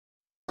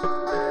Seen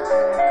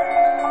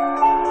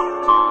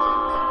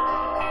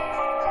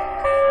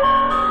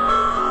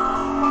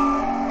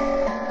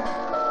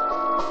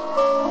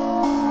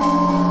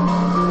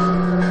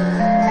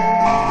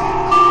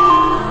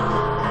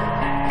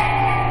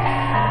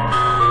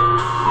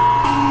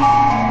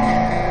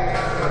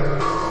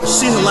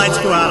the lights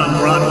go out on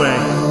Broadway.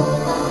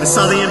 I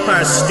saw the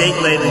Empire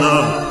State laid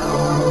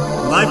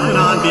low. Life went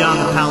on beyond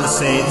the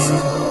Palisades.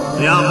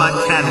 They all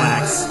bought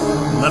Cadillacs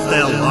and left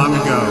there long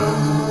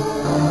ago.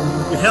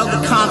 We held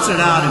the concert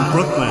out in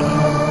Brooklyn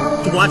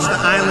to watch the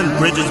island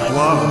bridges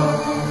blow.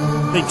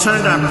 They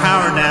turned our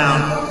power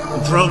down and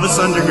drove us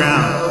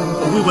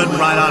underground, but we went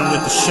right on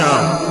with the show.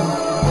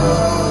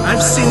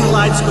 I've seen the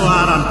lights go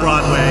out on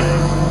Broadway.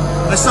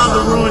 I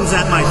saw the ruins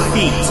at my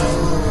feet.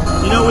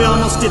 You know, we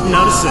almost didn't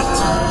notice it.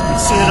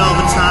 We'd seen it all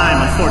the time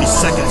on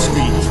 42nd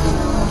Street.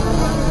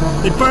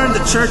 They burned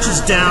the churches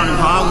down in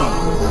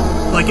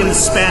Harlem, like in the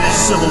Spanish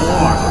Civil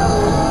War.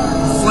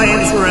 The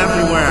flames were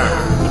everywhere,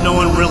 but no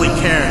one really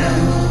cared.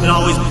 It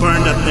always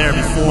burned up there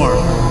before.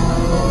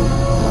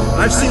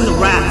 I've seen the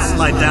rats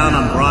lie down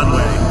on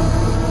Broadway.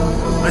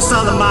 I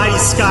saw the mighty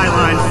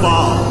skyline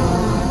fall.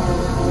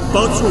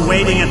 Boats were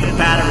waiting at the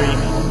Battery.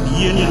 The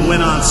Union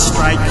went on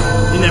strike.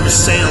 They never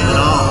sailed at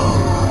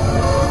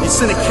all. They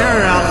sent a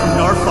carrier out from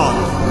Norfolk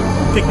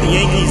to pick the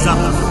Yankees up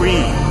for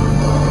free.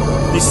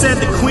 They said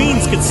the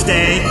Queens could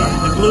stay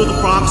and blew the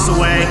Bronx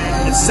away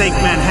and sank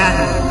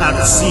Manhattan out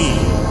to sea.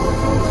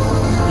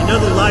 You know,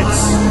 the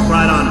lights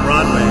right on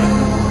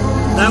Broadway.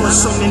 That was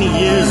so many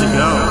years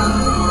ago.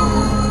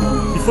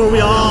 Before we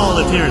all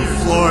lived here in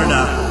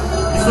Florida,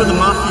 before the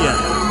Mafia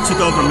took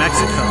over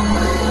Mexico.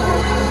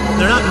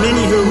 There are not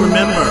many who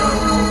remember.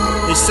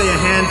 They say a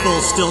handful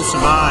still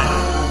survive.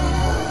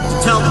 To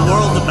tell the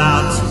world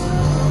about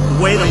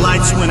the way the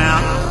lights went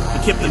out and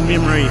kept the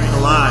memory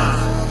alive.